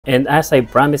And as I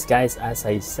promised guys, as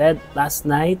I said last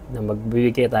night, na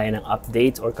magbibigay tayo ng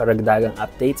updates or karagdagang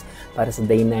updates para sa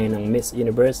Day 9 ng Miss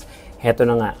Universe. Heto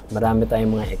na nga, marami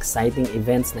tayong mga exciting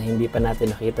events na hindi pa natin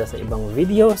nakita sa ibang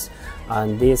videos.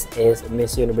 This is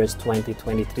Miss Universe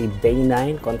 2023 Day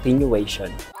 9 continuation.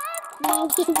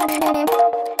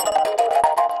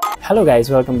 Hello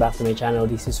guys, welcome back to my channel.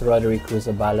 This is Roderick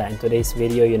Cruzabala, and today's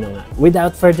video, yun na nga.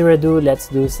 Without further ado, let's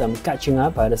do some catching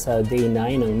up para sa Day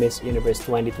 9 ng Miss Universe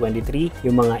 2023.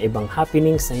 Yung mga ibang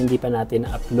happenings na hindi pa natin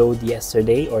upload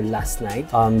yesterday or last night.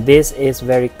 This is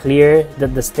very clear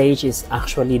that the stage is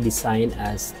actually designed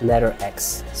as letter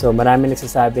X. So marami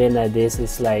nagsasabi na this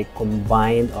is like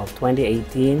combined of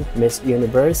 2018 Miss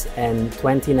Universe and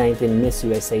 2019 Miss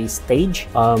USA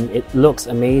stage. It looks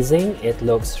amazing. It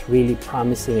looks really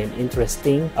promising and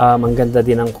interesting. Ang ganda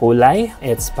din ng kulay.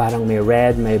 It's parang may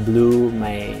red, may blue,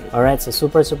 may... Alright, so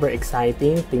super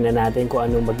exciting. Tingnan natin kung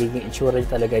anong magiging itsura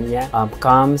talaga niya.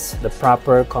 Comes the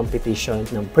proper competition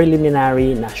ng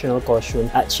preliminary national costume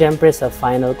at syempre sa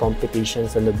final competition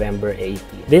sa November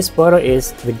 18. This photo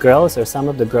is the girls or some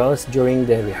of the girls during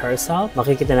the rehearsal.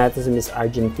 Makikita natin si Miss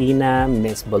Argentina,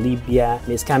 Miss Bolivia,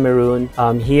 Miss Cameroon.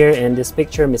 Here in this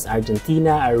picture, Miss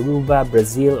Argentina, Aruba,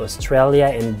 Brazil, Australia,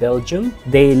 and Belgium.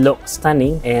 They look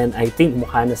stunning and I think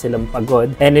mukha na silang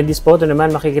pagod. And in this photo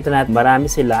naman, makikita natin marami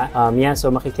sila.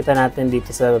 So makikita natin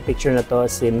dito sa picture na to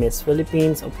si Miss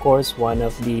Philippines, of course, one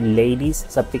of the ladies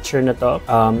sa picture na to.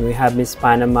 We have Miss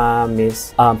Panama,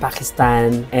 Miss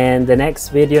Pakistan, and the next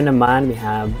video naman, we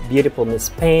have beautiful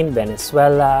Miss Spain,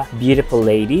 Venezuela, beautiful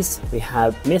ladies. We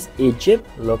have Miss Egypt,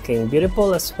 looking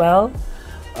beautiful as well.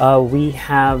 We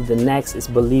have the next is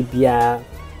Bolivia,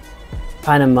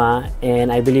 Panama,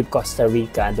 and I believe Costa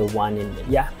Rica, the one in the,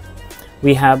 yeah.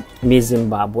 We have Miss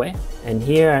Zimbabwe, and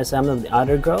here are some of the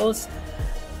other girls.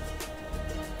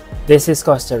 This is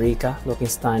Costa Rica, looking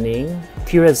stunning.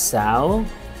 Curacao.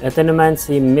 Ito naman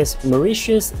si Miss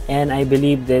Mauritius, and I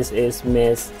believe this is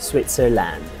Miss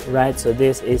Switzerland, right? So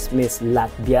this is Miss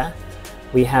Latvia.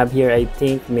 We have here, I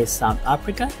think, Miss South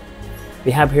Africa. We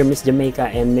have here Miss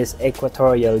Jamaica and Miss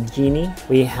Equatorial Guinea.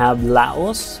 We have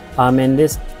Laos, and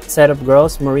this set of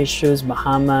girls, Mauritius,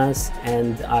 Bahamas,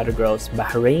 and the other girls,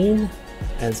 Bahrain.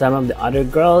 And some of the other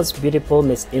girls, beautiful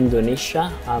Miss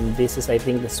Indonesia. This is, I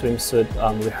think, the swimsuit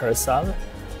rehearsal.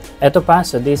 Ito pa,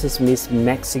 so this is Miss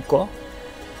Mexico.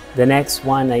 The next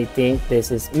one, I think,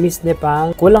 this is Miss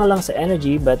Nepal. Kulang lang sa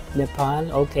energy, but Nepal,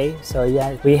 okay. So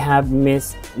yeah, we have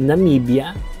Miss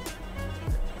Namibia.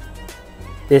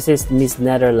 This is Miss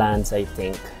Netherlands, I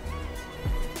think.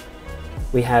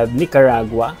 We have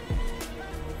Nicaragua.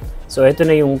 So ito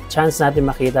na yung chance natin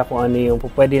makita kung ano yung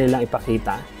pwede nilang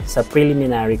ipakita sa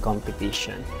preliminary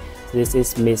competition. So this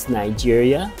is Miss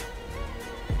Nigeria.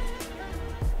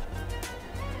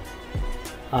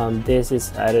 This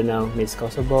is, I don't know, Miss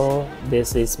Kosovo.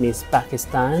 This is Miss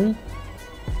Pakistan.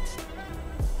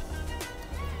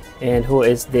 And who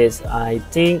is this? I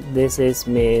think this is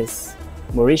Miss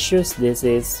Mauritius. This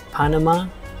is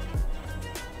Panama.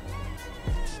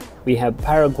 We have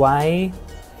Paraguay.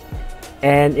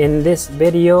 And in this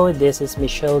video, this is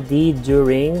Michelle D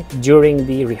during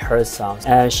the rehearsal.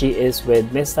 She is with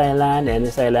Miss Thailand, and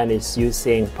Miss Thailand is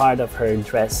using part of her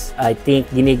dress, I think,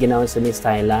 giniginaw sa Miss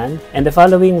Thailand. And the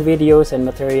following videos and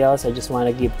materials, I just want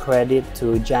to give credit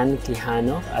to Jan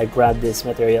Quijano. I grabbed these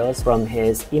materials from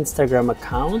his Instagram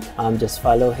account. Just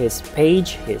follow his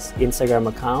page, his Instagram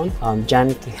account,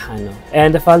 Jan Quijano.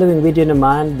 And the following video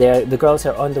naman, the girls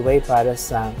are on the way para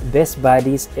sa Best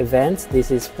Buddies events.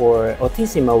 This is for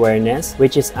autism awareness,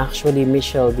 which is actually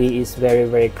Michelle D is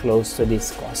very close to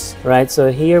this cause, right?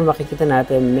 So here makikita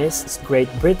natin Miss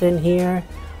Great Britain here.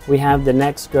 We have the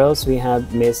next girls. We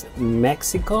have Miss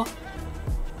Mexico,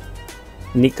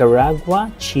 Nicaragua,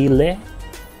 Chile,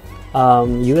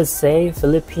 USA,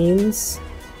 Philippines.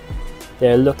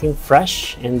 They're looking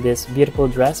fresh in this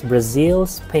beautiful dress. Brazil,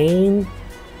 Spain.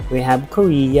 We have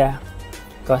Korea,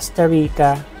 Costa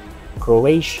Rica,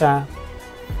 Croatia.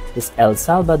 Is El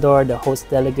Salvador, the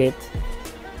host delegate.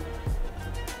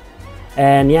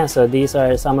 And yeah, so these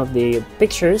are some of the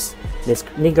pictures. Miss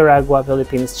Nicaragua,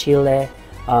 Philippines, Chile,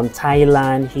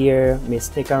 Thailand here,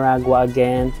 Miss Nicaragua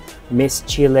again, Miss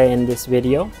Chile in this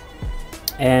video,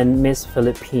 and Miss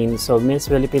Philippines. So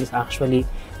Miss Philippines actually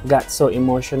got so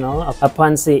emotional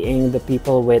upon seeing the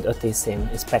people with autism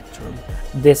spectrum.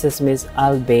 This is Miss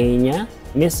Albania,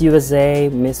 Miss USA,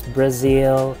 Miss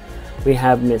Brazil. We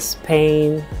have Miss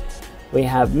Spain, we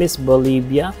have Miss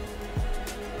Bolivia,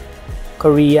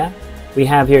 Korea, We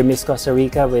have here Miss Costa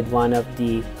Rica with one of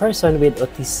the person with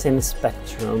autism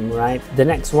spectrum, right? The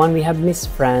next one, we have Miss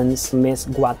France, Miss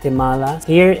Guatemala.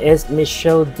 Here is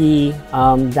Michelle D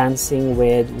dancing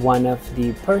with one of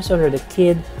the person or the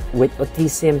kid with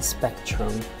autism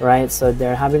spectrum, right? So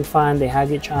they're having fun, they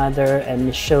hug each other, and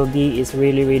Michelle D is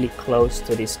really, really close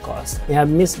to this cause. We have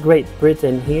Miss Great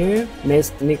Britain here,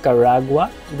 Miss Nicaragua.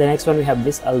 The next one, we have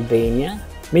Miss Albania,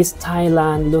 Miss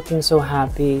Thailand looking so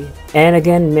happy, and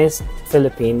again Miss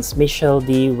Philippines, Michelle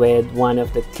D with one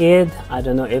of the kid. I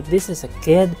don't know if this is a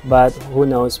kid, but who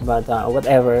knows, but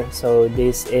whatever. So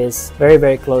this is very,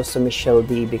 very close to Michelle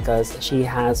D because she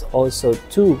has also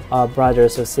two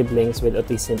brothers or siblings with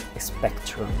autism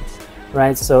spectrum,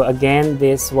 right? So again,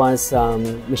 this was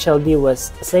Michelle D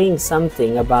was saying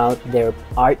something about their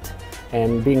art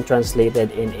and being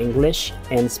translated in English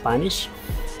and Spanish.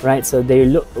 Right, so they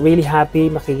look really happy.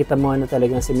 Makikita mo na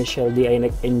talagang si Michelle D ay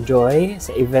nag-enjoy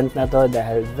sa event na to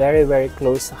dahil very, very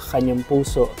close sa kanyang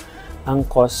puso ang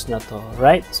cause na to.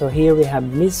 Right, so here we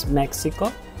have Miss Mexico.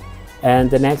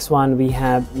 And the next one, we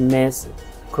have Miss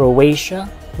Croatia.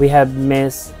 We have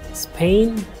Miss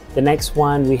Spain. The next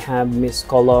one, we have Miss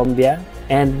Colombia.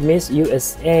 And Miss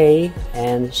USA.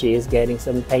 And she is getting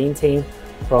some painting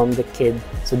from the kid.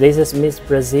 So this is Miss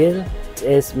Brazil. This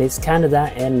is Miss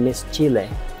Canada and Miss Chile.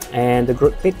 And the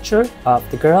group picture of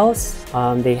the girls,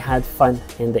 they had fun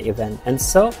in the event. And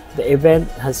so the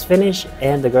event has finished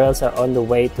and the girls are on the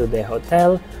way to the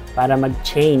hotel para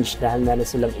mag-change dahil meron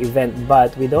silang event.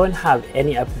 But we don't have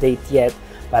any update yet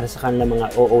para sa kanilang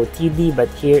mga OOTD.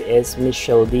 But here is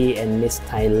Michelle D and Miss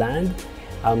Thailand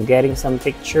getting some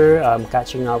picture,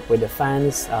 catching up with the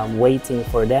fans, waiting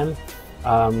for them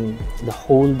the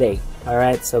whole day.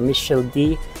 Alright, so Michelle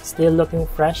D still looking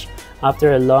fresh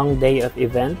after a long day of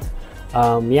event.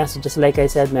 Yeah, so just like I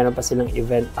said, meron pa silang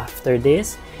event after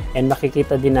this. And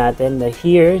makikita din natin na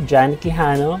here, Jan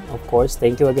Quijano, of course,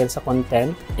 thank you again sa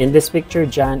content. In this picture,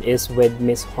 Jan is with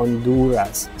Miss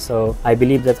Honduras. So I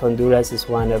believe that Honduras is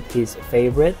one of his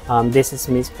favorite. This is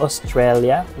Miss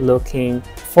Australia, looking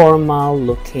formal,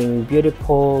 looking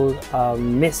beautiful.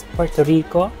 Miss Puerto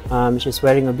Rico, she's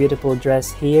wearing a beautiful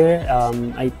dress here.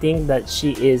 I think that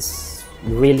she is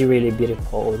really, really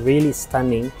beautiful, really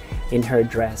stunning in her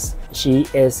dress. She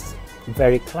is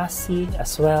very classy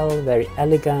as well, very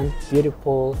elegant,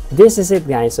 beautiful. This is it,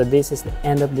 guys. So this is the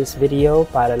end of this video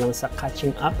para lang sa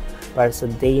catching up para sa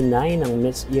day 9 ng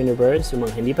Miss Universe, yung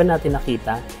mga hindi pa natin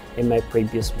nakita in my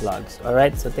previous vlogs.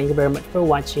 Alright, so thank you very much for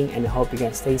watching and I hope you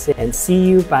guys stay safe and see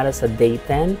you para sa day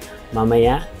 10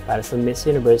 mamaya para sa Miss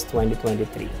Universe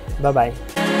 2023.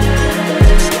 Bye-bye!